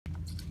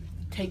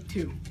Take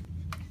two.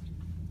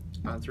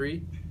 On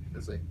three,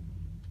 it's like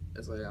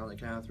on the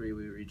count of three,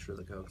 we reach for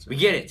the Coke. So. We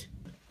get it.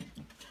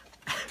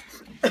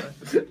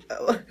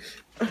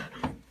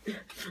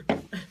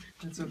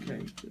 It's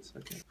okay. It's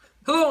okay.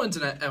 Hello,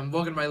 Internet, and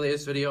welcome to my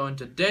latest video. And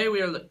today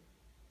we are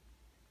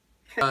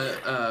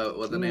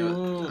what the name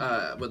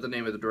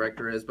of the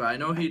director is, but I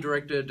know he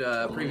directed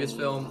a previous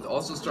film,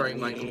 also starring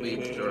Michael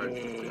B.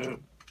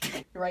 Jordan.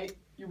 You're right.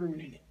 You're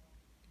ruining it.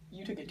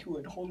 You took it to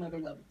a whole nother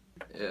level.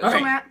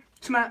 Yeah.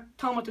 So Matt,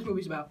 tell him what this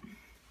movie's about.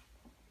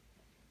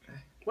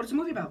 What is the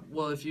movie about?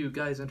 Well, if you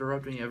guys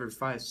interrupt me every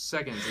 5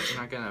 seconds, it's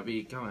not gonna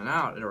be coming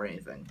out or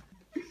anything.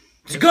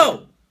 Let's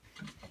go.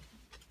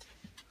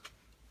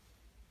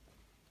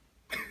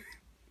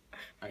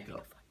 I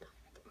go.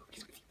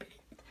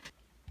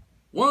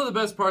 One of the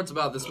best parts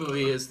about this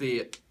movie is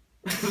the.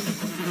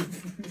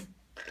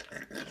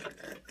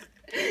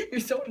 You're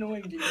so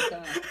annoying, dude.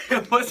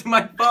 It wasn't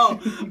my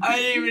fault. I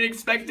didn't even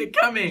expect it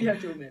coming. You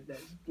have to admit that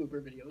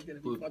blooper video is gonna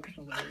be fucking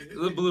hilarious.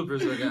 The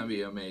bloopers are gonna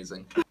be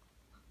amazing.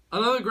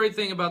 Another great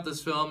thing about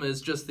this film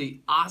is just the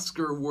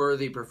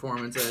Oscar-worthy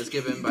performance that is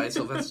given by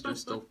Sylvester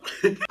Stallone.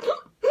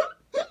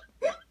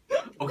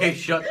 Okay,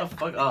 shut the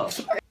fuck up.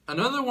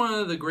 Another one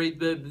of the great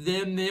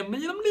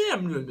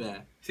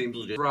Seems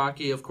legit.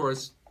 Rocky, of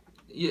course,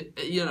 you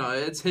know,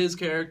 it's his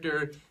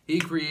character, he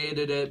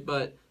created it,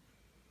 but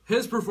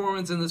his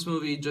performance in this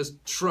movie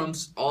just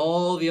trumps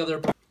all the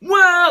other.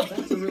 Wow,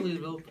 that's a really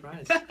low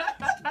price.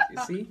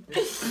 You see?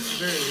 It's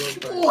very low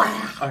price.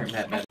 Wow.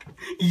 Alright, Matt.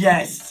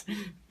 Yes.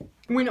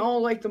 When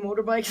all like the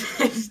motorbikes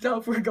and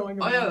stuff were going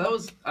around. Oh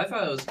yeah, I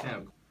thought it was kind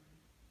of.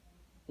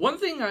 One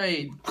thing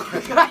okay,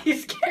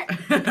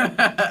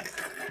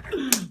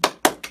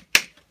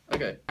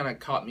 kind of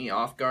caught me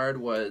off guard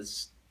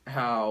was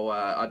how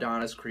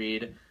Adonis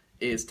Creed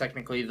is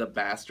technically the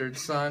bastard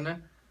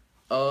son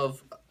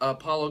of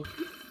Apollo.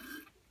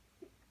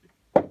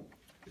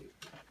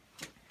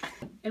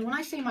 And when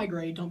I say my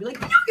grade, don't be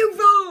like, you're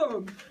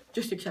wrong!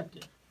 Just accept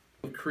it.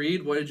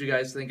 Creed, what did you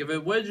guys think of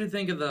it? What did you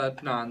think of the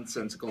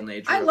nonsensical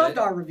nature of it? I loved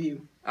our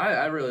review.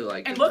 I really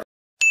liked it. And look.